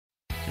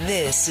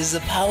This is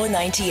a Power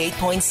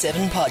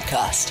 98.7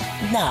 podcast.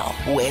 Now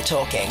we're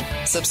talking.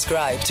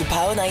 Subscribe to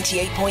Power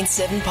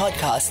 98.7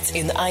 podcasts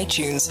in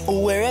iTunes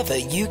or wherever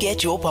you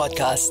get your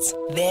podcasts.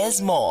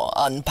 There's more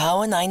on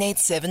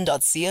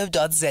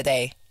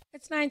power987.co.za.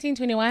 It's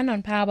 1921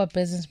 on Power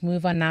Business.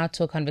 Move on now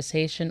to a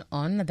conversation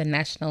on the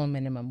national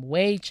minimum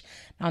wage.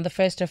 Now, on the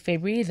 1st of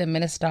February, the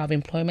Minister of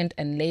Employment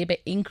and Labour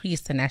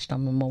increased the national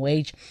minimum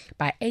wage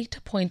by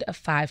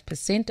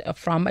 8.5%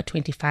 from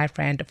 25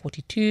 Rand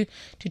 42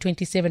 to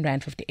 27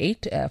 Rand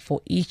 58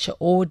 for each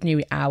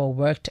ordinary hour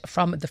worked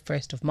from the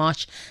 1st of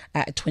March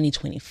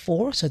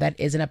 2024. So that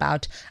is in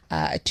about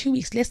 2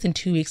 weeks, less than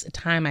 2 weeks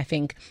time, I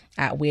think,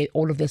 where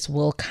all of this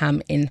will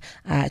come in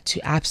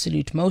to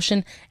absolute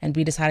motion. And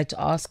we decided to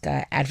ask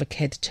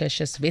Advocate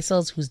Tertius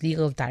Wessels, who's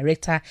Legal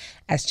Director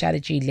at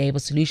Strategy Labour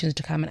Solutions,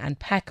 to come and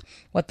unpack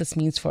what this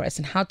means for us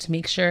and how to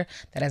make sure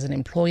that as an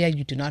employer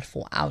you do not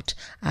fall out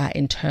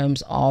in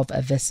terms of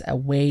this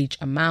wage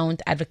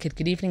amount. Advocate,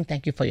 good evening.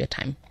 Thank you for your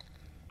time.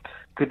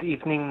 Good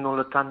evening,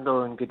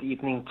 Nolutando, and good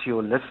evening to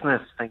your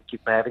listeners. Thank you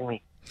for having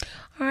me.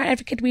 All right,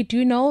 Advocate, we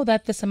do know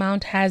that this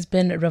amount has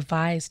been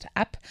revised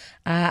up.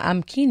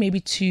 I'm keen maybe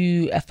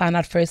to find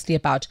out firstly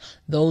about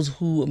those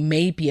who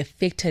may be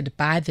affected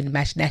by the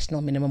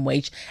national minimum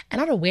wage and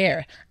not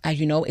aware,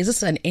 is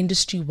this an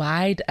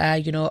industry-wide,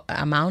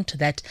 amount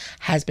that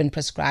has been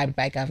prescribed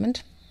by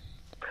government?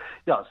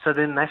 Yeah, so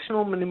the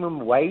national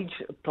minimum wage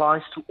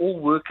applies to all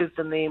workers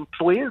and their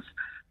employers,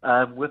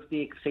 with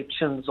the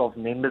exceptions of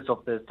members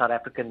of the South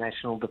African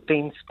National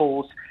Defence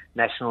Force,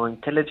 National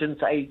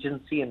Intelligence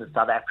Agency, and the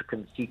South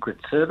African Secret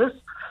Service.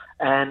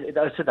 And it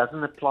also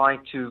doesn't apply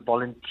to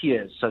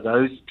volunteers, so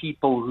those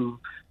people who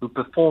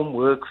perform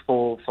work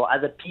for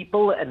other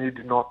people and who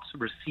do not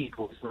receive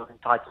or is not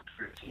entitled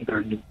to receive a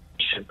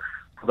remuneration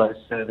for those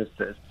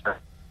services.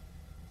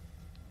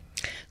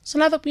 So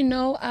now that we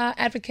know,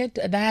 Advocate,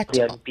 that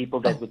the people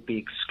that would be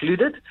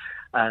excluded,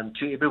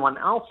 to everyone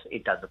else,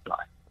 it does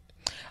apply.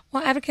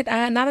 Well, Advocate,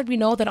 now that we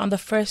know that on the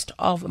 1st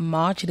of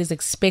March, it is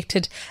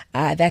expected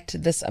that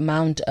this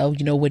amount,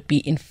 would be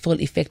in full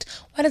effect,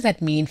 what does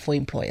that mean for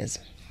employers?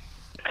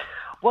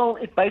 Well,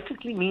 it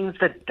basically means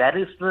that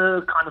is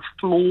the kind of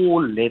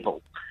floor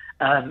level.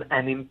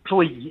 And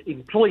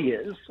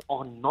employers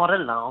are not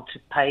allowed to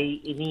pay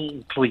any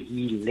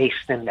employee less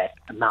than that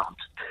amount.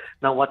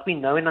 Now, what we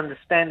know and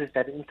understand is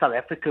that in South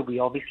Africa, we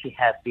obviously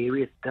have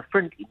various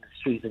different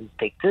industries and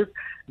sectors,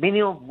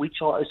 many of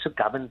which are also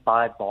governed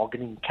by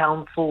bargaining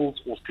councils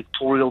or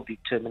sectorial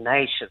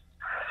determinations.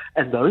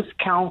 And those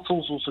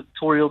councils or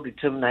sectorial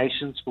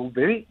determinations will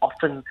very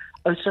often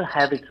also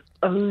have its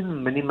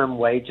own minimum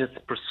wages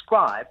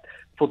prescribed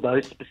for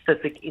those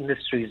specific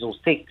industries or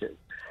sectors.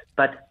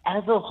 But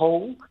as a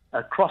whole,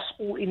 across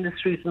all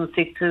industries and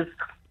sectors,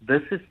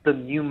 this is the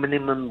new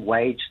minimum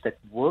wage that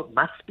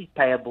must be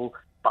payable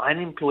by an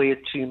employer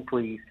to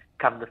employees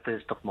come the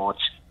 1st of March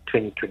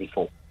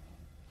 2024.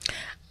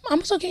 I'm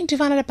also keen to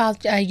find out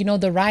about,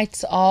 the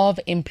rights of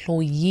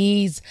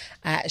employees,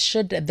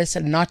 should this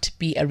not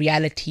be a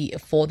reality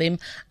for them,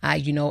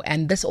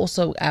 and this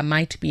also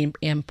might be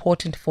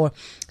important for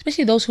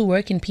especially those who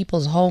work in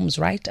people's homes,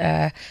 right?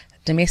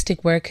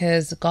 Domestic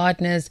workers,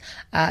 gardeners,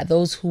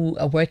 those who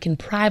work in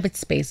private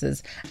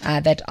spaces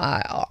that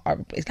are,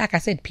 like I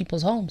said,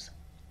 people's homes.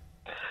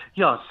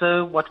 Yeah,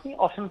 so what we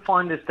often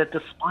find is that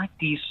despite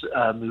these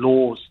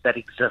laws that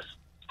exist,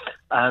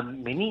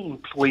 many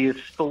employers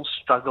still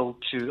struggle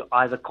to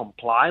either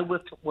comply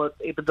with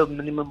whatever the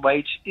minimum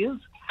wage is,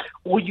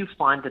 or you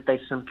find that they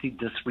simply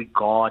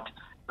disregard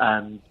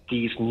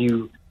these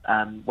new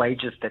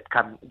wages that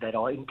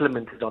are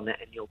implemented on an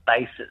annual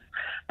basis.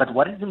 But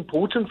what is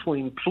important for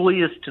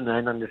employers to know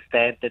and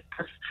understand that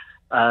this,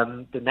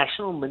 the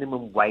national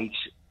minimum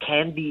wage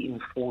can be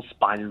enforced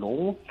by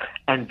law,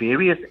 and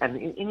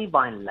any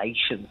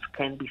violations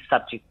can be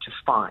subject to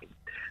fine.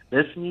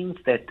 This means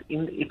that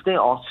if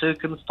there are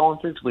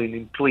circumstances where an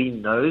employee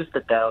knows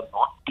that they are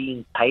not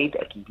being paid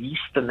at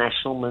least the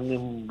national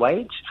minimum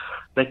wage,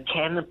 they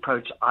can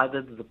approach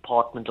either the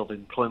Department of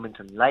Employment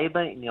and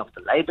Labour, any of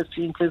the labour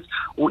centres,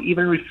 or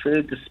even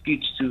refer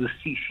disputes to the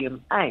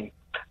CCMA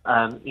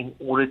in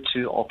order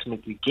to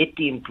ultimately get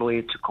the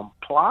employer to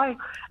comply,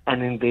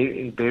 and in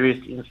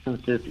various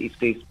instances, if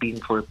there's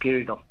been for a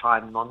period of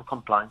time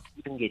non-compliance,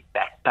 even get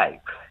back pay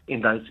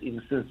in those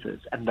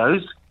instances. And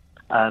those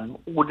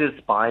orders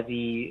by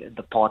the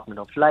Department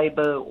of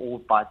Labour or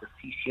by the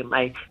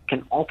CCMA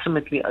can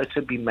ultimately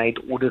also be made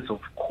orders of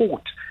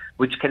court,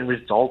 which can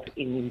result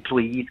in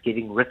employees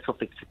getting writs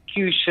of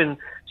execution,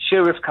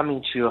 sheriff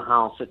coming to your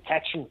house,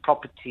 attaching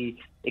property,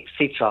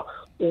 etc.,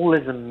 all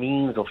as a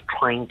means of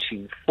trying to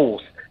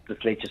enforce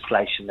this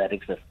legislation that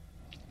exists.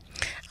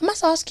 I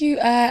must ask you,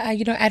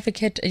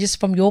 Advocate, just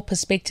from your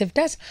perspective,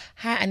 does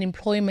high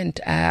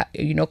unemployment,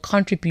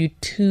 contribute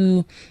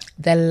to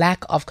the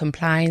lack of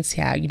compliance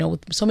here?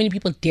 With so many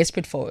people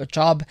desperate for a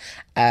job,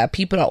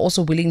 people are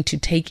also willing to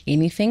take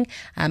anything,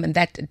 and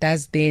that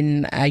does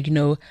then,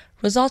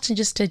 result in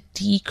just a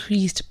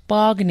decreased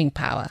bargaining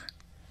power.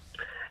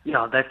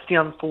 Yeah, that's the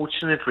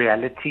unfortunate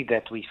reality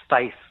that we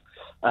face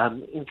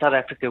in South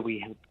Africa, we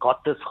have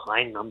got this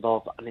high number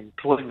of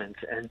unemployment.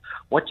 And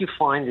what you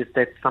find is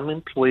that some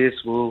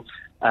employers will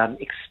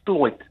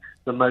exploit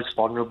the most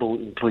vulnerable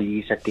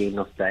employees at the end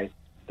of the day.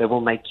 They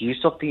will make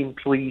use of the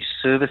employee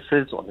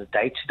services on a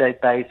day-to-day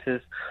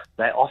basis.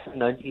 They often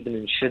don't even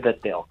ensure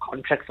that there are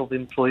contracts of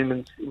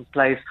employment in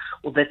place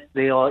or that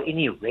there are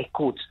any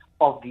records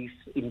of these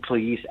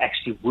employees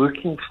actually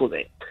working for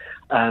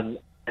them.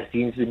 As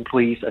these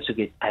employees also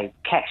get paid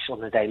cash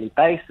on a daily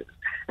basis.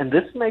 And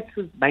this makes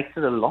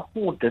it a lot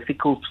more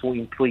difficult for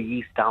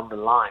employees down the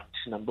line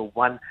to, number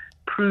one,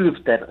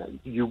 prove that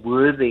you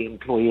were the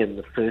employer in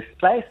the first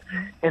place,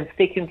 and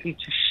secondly,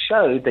 to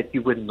show that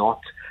you were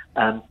not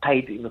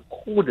paid in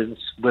accordance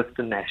with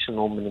the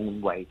National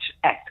Minimum Wage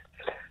Act.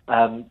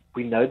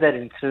 We know that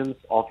in terms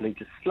of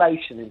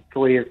legislation,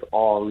 employers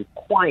are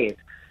required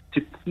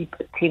to keep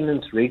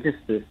attendance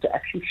registers to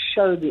actually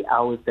show the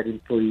hours that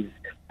employees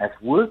have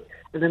worked,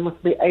 and they must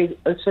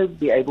also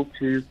be able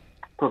to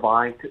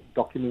provide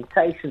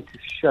documentation to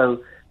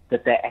show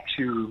that they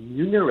actually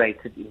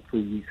remunerated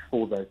employees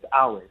for those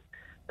hours.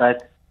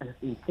 But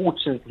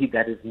unfortunately,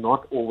 that is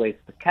not always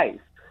the case,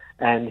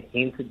 and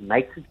hence it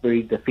makes it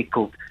very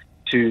difficult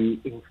to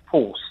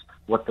enforce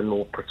what the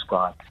law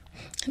prescribes.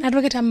 And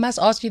Advocate, I must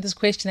ask you this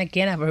question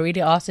again. I've already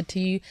asked it to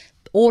you.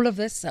 All of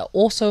this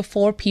also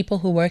for people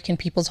who work in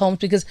people's homes,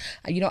 because,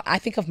 I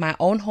think of my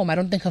own home. I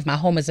don't think of my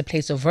home as a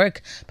place of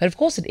work, but of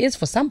course it is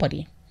for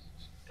somebody.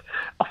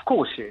 Of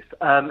course, yes.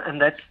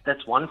 And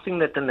that's one thing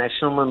that the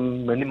National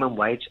Minimum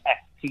Wage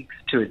Act seeks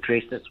to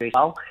address as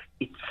well.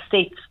 It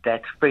sets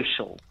that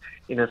threshold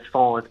in as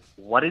far as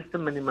what is the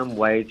minimum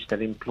wage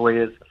that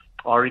employers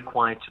are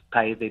required to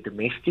pay their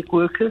domestic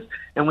workers.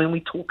 And when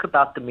we talk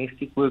about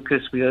domestic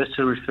workers, we're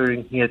also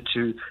referring here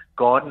to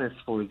gardeners,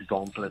 for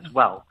example, as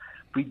well.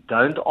 We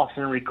don't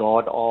often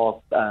regard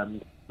our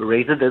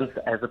residence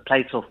as a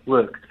place of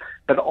work,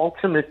 but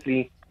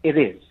ultimately it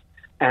is.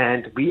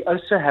 And we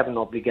also have an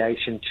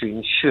obligation to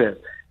ensure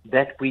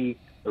that we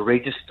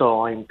register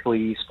our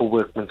employees for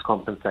workmen's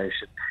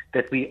compensation,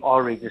 that we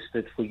are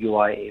registered for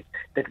UIF,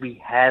 that we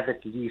have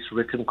at least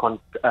written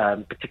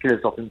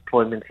particulars of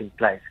employment in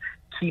place,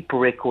 keep a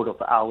record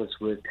of hours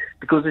worked,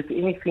 because if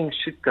anything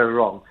should go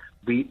wrong,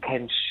 we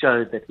can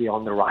show that we're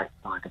on the right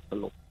side of the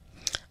law.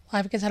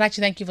 Advocates, I'd like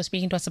to thank you for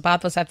speaking to us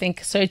about this. I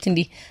think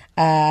certainly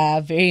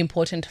very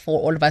important for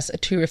all of us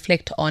to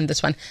reflect on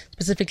this one,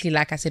 specifically,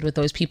 like I said, with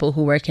those people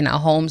who work in our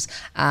homes,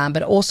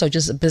 but also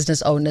just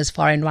business owners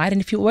far and wide.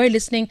 And if you were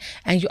listening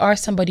and you are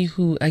somebody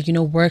who,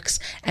 works,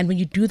 and when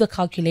you do the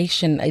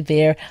calculation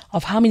there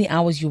of how many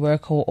hours you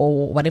work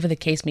or whatever the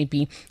case may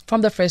be, from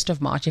the 1st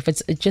of March, if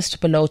it's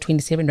just below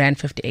 27 Rand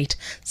 58,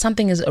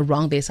 something is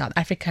wrong there. South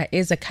Africa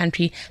is a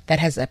country that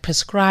has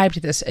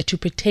prescribed this to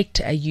protect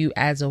you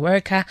as a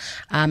worker.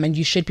 And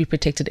you should be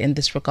protected in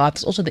this regard.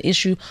 There's also the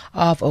issue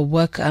of a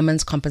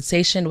workman's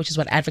compensation, which is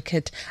what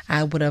Advocate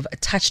would have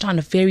touched on,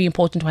 a very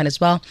important one as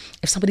well.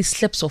 If somebody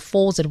slips or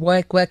falls at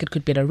work, it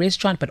could be at a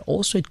restaurant, but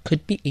also it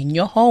could be in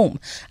your home.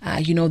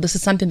 This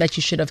is something that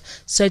you should have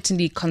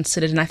certainly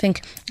considered. And I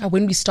think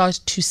when we start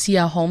to see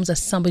our homes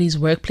as somebody's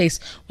workplace,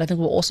 I think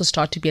we'll also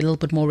start to be a little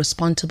bit more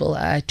responsible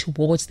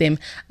towards them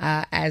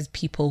as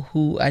people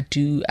who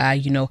do,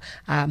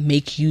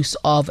 make use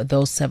of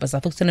those services. I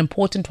think it's an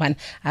important one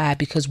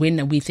because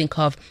when we think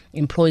of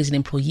employees and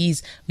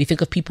employees, we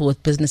think of people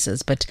with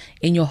businesses, but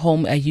in your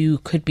home, you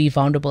could be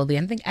vulnerable there.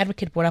 And I think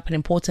Advocate brought up an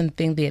important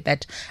thing there,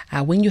 that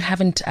when you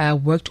haven't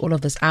worked all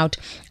of this out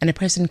and a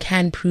person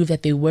can prove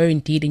that they were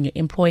indeed in your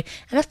employ,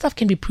 and that stuff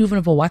can be proven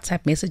over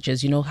WhatsApp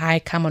messages, hi,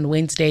 come on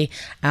Wednesday,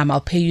 I'll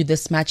pay you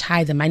this much,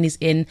 hi, the money's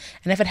in.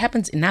 And if it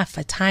happens enough,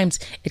 at times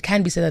it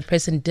can be said that the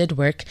person did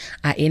work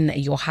in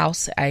your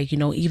house,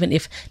 even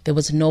if there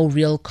was no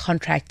real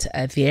contract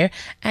there.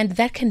 And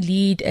that can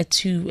lead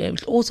to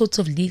all sorts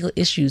of legal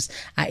issues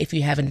if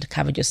you haven't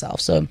covered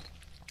yourself. So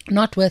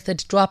not worth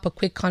it. Draw up a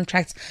quick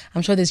contract.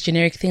 I'm sure there's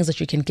generic things that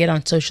you can get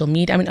on social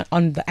media.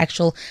 On the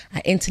actual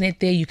internet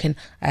there, you can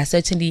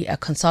certainly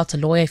consult a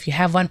lawyer if you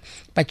have one,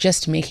 but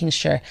just making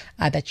sure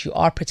that you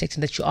are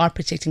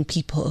protecting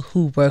people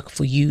who work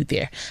for you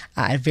there.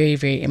 A very,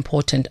 very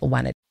important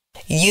one.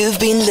 You've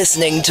been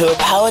listening to a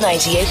Power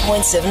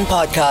 98.7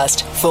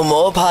 podcast. For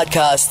more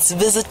podcasts,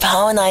 visit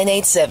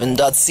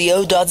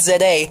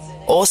power987.co.za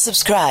or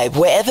subscribe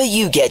wherever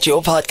you get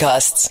your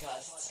podcasts.